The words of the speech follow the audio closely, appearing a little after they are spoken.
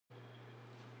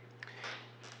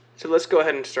So let's go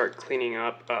ahead and start cleaning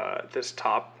up this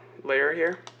top layer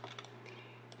here.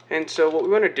 And so what we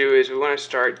want to do is we want to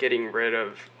start getting rid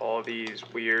of all these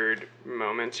weird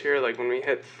moments here. Like when we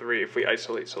hit 3, if we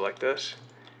isolate select this,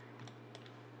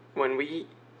 when we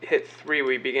hit 3,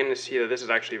 we begin to see that this is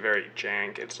actually very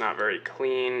jank. It's not very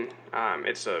clean.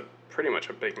 It's pretty much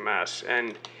a big mess.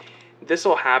 And this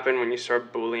will happen when you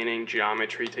start booleaning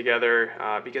geometry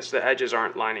together because the edges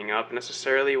aren't lining up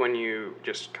necessarily when you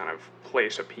just kind of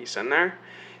place a piece in there.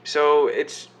 So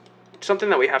it's something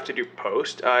that we have to do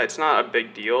post. It's not a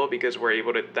big deal because we're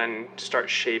able to then start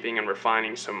shaping and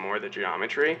refining some more of the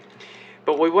geometry.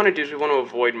 But what we want to do is we want to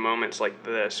avoid moments like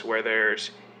this where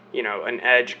there's, you know, an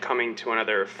edge coming to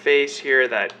another face here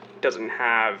that doesn't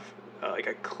have like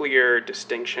a clear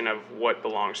distinction of what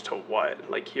belongs to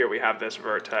what. Like here we have this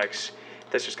vertex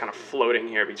that's just kind of floating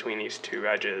here between these two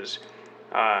edges.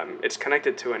 It's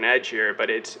connected to an edge here,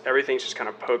 but everything's just kind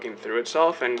of poking through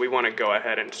itself, and we want to go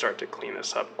ahead and start to clean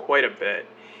this up quite a bit.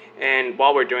 And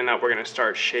while we're doing that, we're going to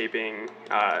start shaping,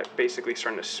 basically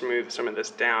starting to smooth some of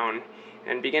this down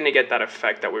and begin to get that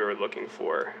effect that we were looking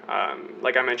for.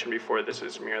 Like I mentioned before, this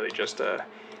is merely just a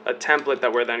template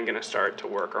that we're then going to start to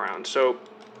work around. So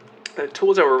the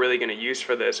tools that we're really going to use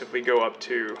for this, if we go up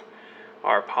to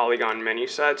our Polygon menu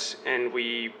sets and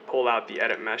we pull out the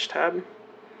Edit Mesh tab,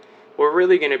 we're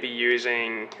really going to be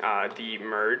using the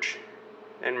Merge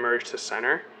and Merge to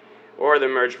Center, or the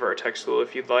Merge Vertex tool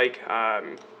if you'd like.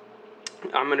 I'm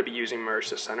going to be using Merge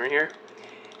to Center here.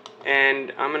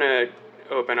 And I'm going to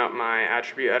open up my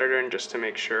attribute editor and just to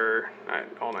make sure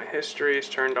all my history is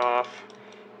turned off.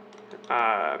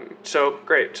 So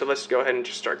great, so let's go ahead and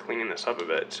just start cleaning this up a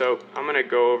bit. So I'm going to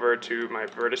go over to my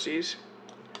vertices,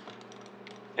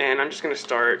 and I'm just going to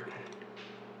start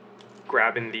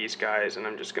grabbing these guys, and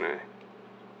I'm just going to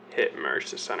hit Merge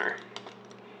to Center.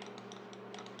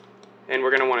 And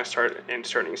we're going to want to start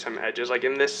inserting some edges. Like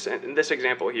in this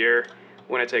example here,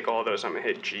 when I take all those, I'm going to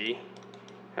hit G.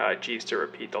 G is to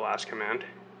repeat the last command.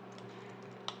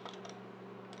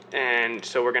 And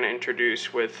so we're going to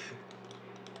introduce with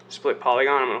split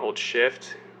polygon. I'm going to hold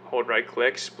Shift, hold right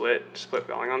click, split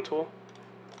polygon tool.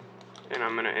 And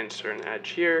I'm going to insert an edge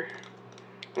here.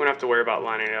 We don't have to worry about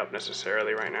lining it up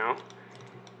necessarily right now.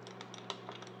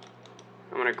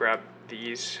 I'm going to grab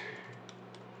these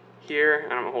here,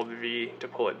 and I'm going to hold V to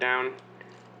pull it down. I'm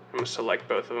going to select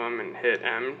both of them and hit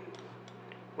M,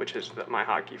 which is my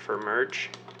hotkey for merge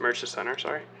to center,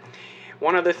 sorry.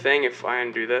 One other thing, if I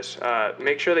undo this,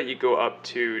 make sure that you go up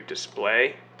to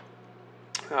display,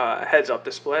 heads up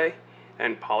display,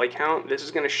 and poly count. This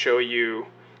is going to show you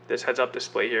this heads up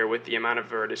display here with the amount of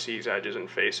vertices, edges, and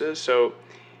faces. So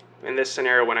in this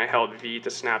scenario, when I held V to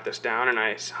snap this down and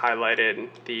I highlighted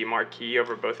the marquee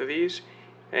over both of these,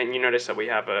 and you notice that we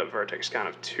have a vertex count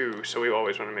of 2, so we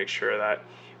always want to make sure that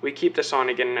we keep this on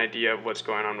to get an idea of what's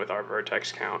going on with our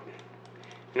vertex count.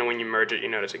 And when you merge it, you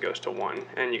notice it goes to 1,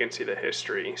 and you can see the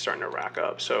history starting to rack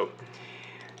up. So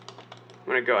I'm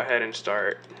going to go ahead and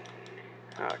start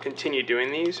continue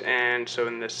doing these. And so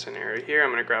in this scenario here, I'm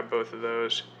going to grab both of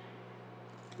those,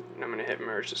 and I'm going to hit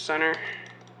Merge to Center.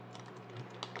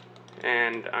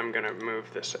 And I'm going to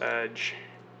move this edge,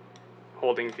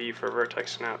 holding V for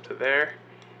vertex snap to there,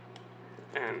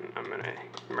 and I'm going to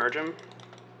merge them,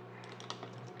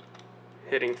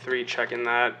 hitting 3, checking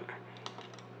that.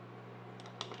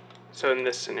 So in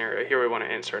this scenario here, we want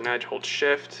to insert an edge, hold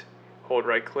Shift, hold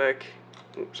right click,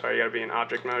 oops, sorry, you got to be in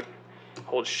object mode,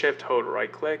 hold Shift, hold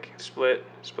right click, split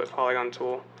polygon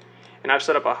tool, and I've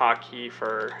set up a hotkey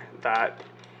for that,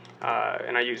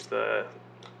 and I use the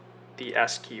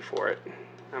S key for it.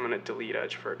 I'm going to delete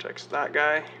edge vertex that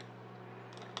guy.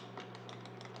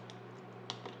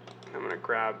 I'm going to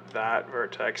grab that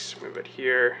vertex, move it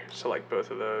here, select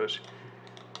both of those,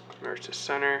 merge to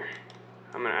center.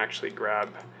 I'm going to actually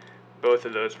grab both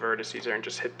of those vertices there and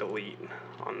just hit delete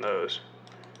on those.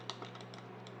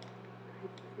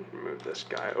 Move this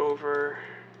guy over.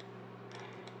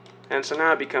 And so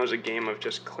now it becomes a game of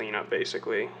just cleanup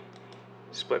basically.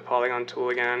 Split polygon tool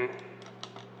again.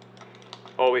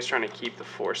 Always trying to keep the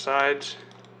 4 sides.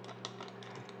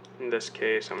 In this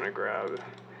case, I'm going to grab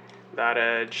that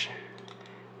edge,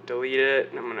 delete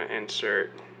it, and I'm going to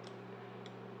insert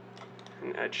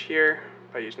an edge here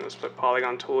by using the split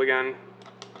polygon tool again.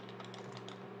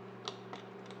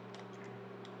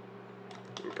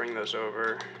 And bring those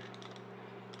over.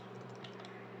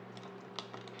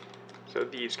 So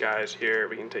these guys here,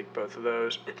 we can take both of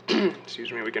those.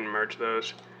 Excuse me, we can merge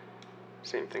those.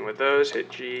 Same thing with those, hit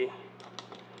G.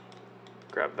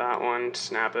 Grab that one,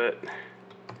 snap it.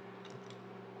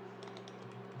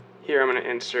 Here I'm going to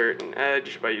insert an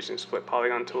edge by using split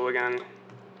polygon tool again.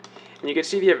 And you can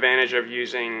see the advantage of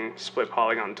using split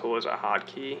polygon tool as a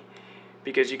hotkey,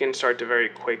 because you can start to very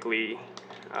quickly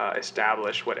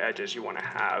establish what edges you want to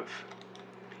have.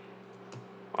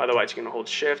 Otherwise, you can hold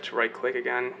shift, right click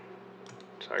again.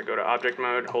 Sorry, go to object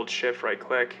mode, hold shift, right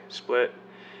click, split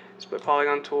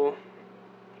polygon tool.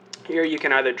 Here you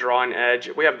can either draw an edge.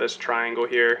 We have this triangle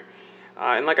here.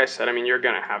 And like I said, I mean, you're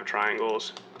going to have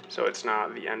triangles, so it's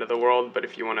not the end of the world. But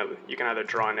if you want to, you can either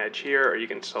draw an edge here, or you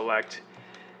can select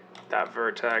that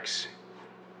vertex,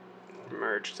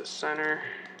 merge to center.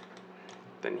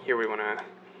 Then here we want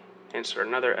to insert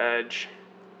another edge.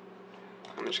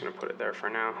 I'm just going to put it there for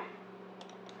now.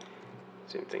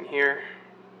 Same thing here.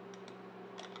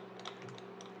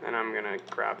 And I'm going to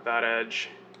grab that edge,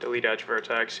 delete edge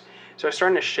vertex. So I'm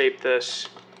starting to shape this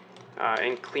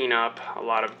and clean up a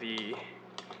lot of the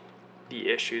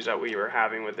issues that we were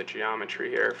having with the geometry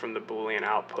here from the Boolean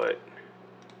output,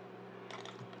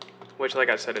 which, like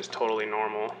I said, is totally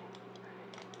normal.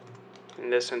 In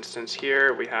this instance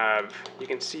here, we have, you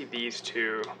can see these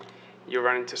two. You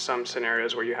run into some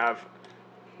scenarios where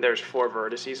there's 4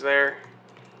 vertices there.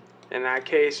 In that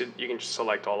case, you can just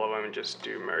select all of them and just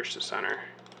do merge to center.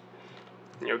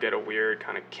 And you'll get a weird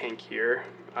kind of kink here,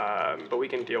 but we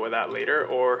can deal with that later.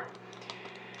 Or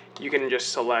you can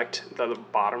just select the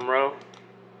bottom row,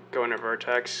 go into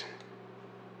vertex,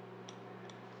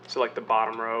 select the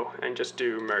bottom row, and just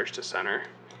do merge to center.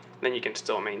 Then you can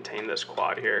still maintain this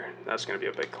quad here. That's going to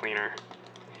be a bit cleaner.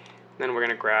 Then we're going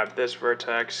to grab this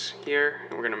vertex here,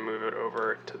 and we're going to move it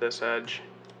over to this edge.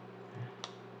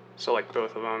 Select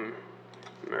both of them,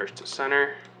 merge to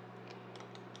center.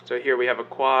 So here we have a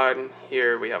quad,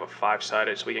 here we have a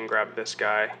 5-sided, so we can grab this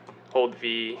guy, hold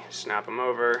V, snap them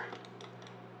over,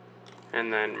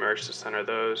 and then merge to center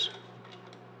those.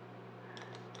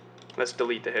 Let's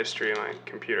delete the history. My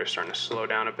computer's starting to slow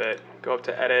down a bit. Go up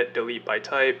to edit, delete by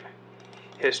type,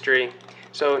 history.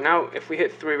 So now if we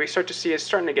hit 3, we start to see it's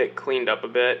starting to get cleaned up a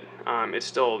bit. It's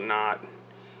still not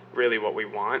really what we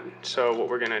want. So what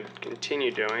we're going to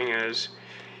continue doing is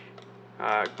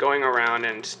going around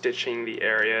and stitching the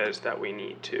areas that we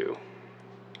need to.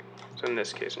 So in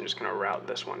this case, I'm just going to route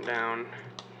this one down.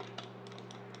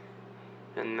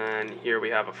 And then here we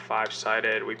have a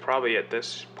 5-sided. We probably at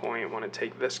this point want to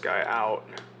take this guy out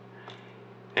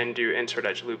and do insert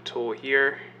edge loop tool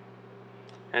here,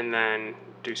 and then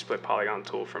do split polygon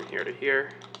tool from here to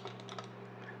here.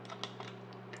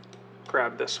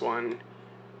 Grab this one,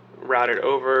 route it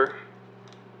over.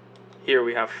 Here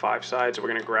we have 5 sides, so we're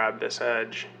going to grab this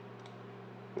edge.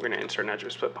 We're going to insert an edge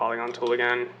with split polygon tool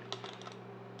again.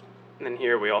 And then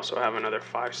here we also have another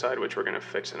 5-side, which we're going to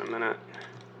fix in a minute.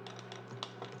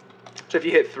 So if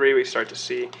you hit 3, we start to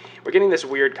see we're getting this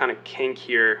weird kind of kink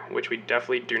here, which we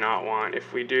definitely do not want.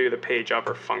 If we do the page up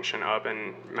or function up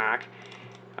in Mac,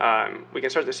 we can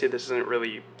start to see this isn't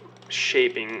really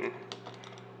shaping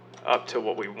up to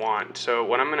what we want. So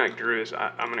what I'm going to do is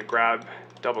I'm going to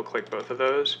double click both of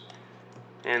those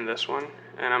and this one,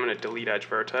 and I'm going to delete edge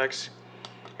vertex.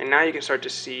 And now you can start to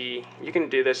see, you can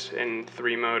do this in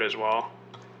 3 mode as well,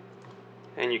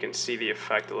 and you can see the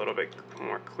effect a little bit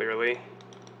more clearly.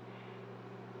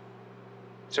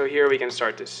 So here we can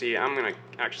start to see, I'm going to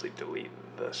actually delete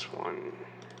this one,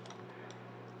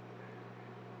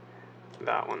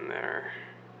 that one there.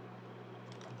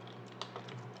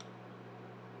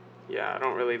 Yeah, I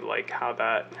don't really like how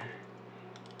that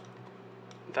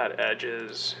edge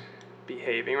is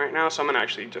behaving right now, so I'm going to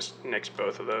actually just nix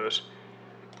both of those.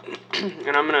 And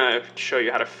I'm going to show you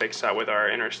how to fix that with our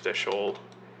interstitial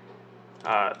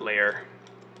layer.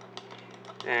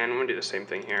 And I'm going to do the same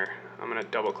thing here. I'm going to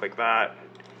double click that,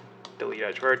 delete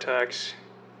edge vertex,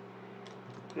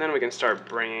 and then we can start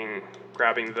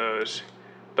grabbing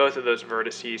both of those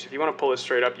vertices. If you want to pull this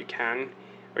straight up, you can,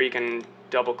 or you can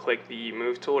double click the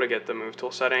move tool to get the move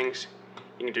tool settings.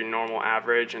 You can do normal,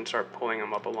 average, and start pulling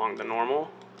them up along the normal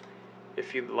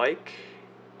if you'd like.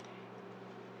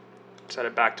 Set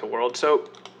it back to world. So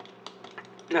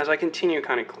as I continue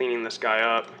kind of cleaning this guy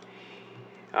up,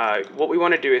 what we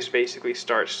want to do is basically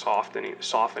start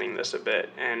softening this a bit.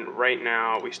 And right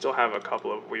now we still have a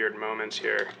couple of weird moments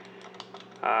here,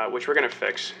 which we're going to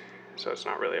fix, so it's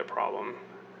not really a problem.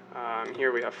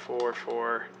 Here we have 4,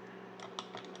 4.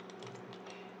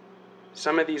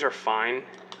 Some of these are fine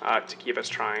to keep as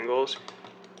triangles.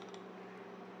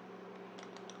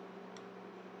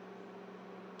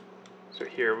 So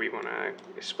here we want to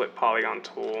split polygon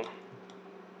tool,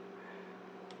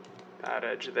 that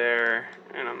edge there,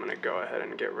 and I'm going to go ahead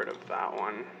and get rid of that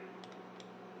one.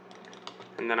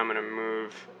 And then I'm going to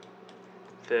move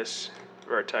this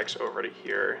vertex over to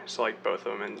here, select both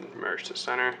of them and merge to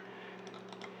center.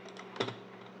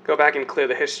 Go back and clear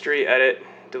the history, edit,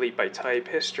 delete by type,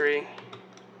 history.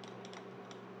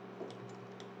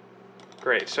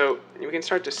 Great, so we can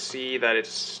start to see that it's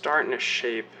starting to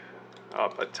shape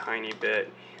up a tiny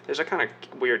bit. There's a kind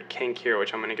of weird kink here,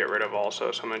 which I'm going to get rid of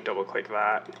also, so I'm going to double click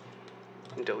that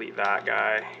and delete that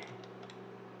guy.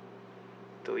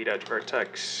 Delete edge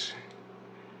vertex.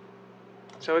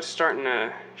 So it's starting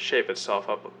to shape itself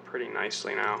up pretty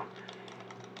nicely now.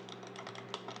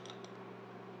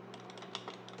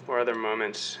 Or other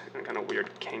moments and kind of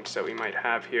weird kinks that we might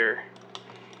have here.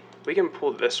 We can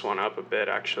pull this one up a bit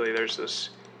actually. There's this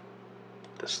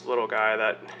little guy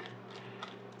that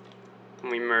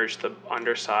when we merged the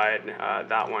underside,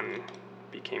 that one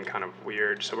became kind of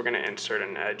weird. So we're going to insert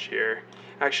an edge here.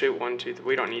 Actually, 1, 2, 3,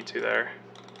 we don't need to there.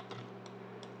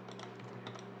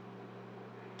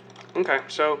 Okay,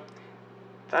 so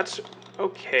that's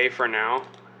okay for now.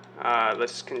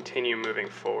 Let's continue moving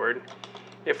forward.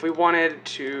 If we wanted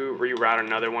to reroute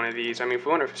another one of these, I mean, if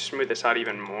we want to smooth this out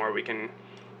even more, we can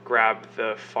grab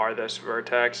the farthest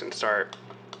vertex and start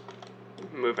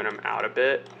moving them out a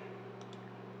bit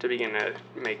to begin to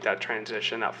make that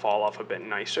transition, that fall off a bit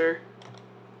nicer.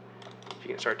 You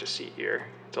can start to see here,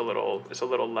 it's a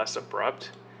little less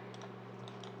abrupt.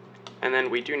 And then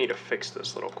we do need to fix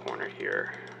this little corner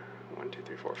here. 1, 2,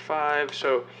 3, 4, 5.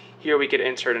 So here we could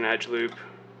insert an edge loop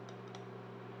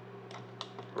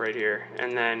right here,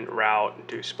 and then route,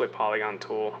 do split polygon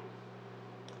tool,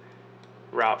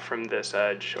 route from this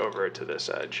edge over to this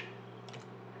edge.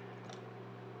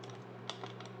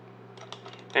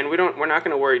 And we're not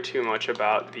going to worry too much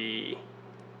about the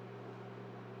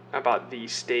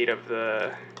state of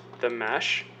the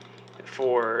mesh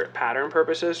for pattern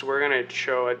purposes. We're going to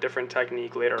show a different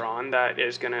technique later on that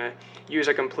is going to use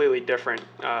a completely different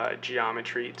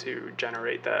geometry to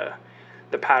generate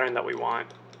the pattern that we want.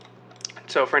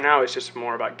 So for now, it's just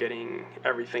more about getting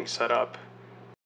everything set up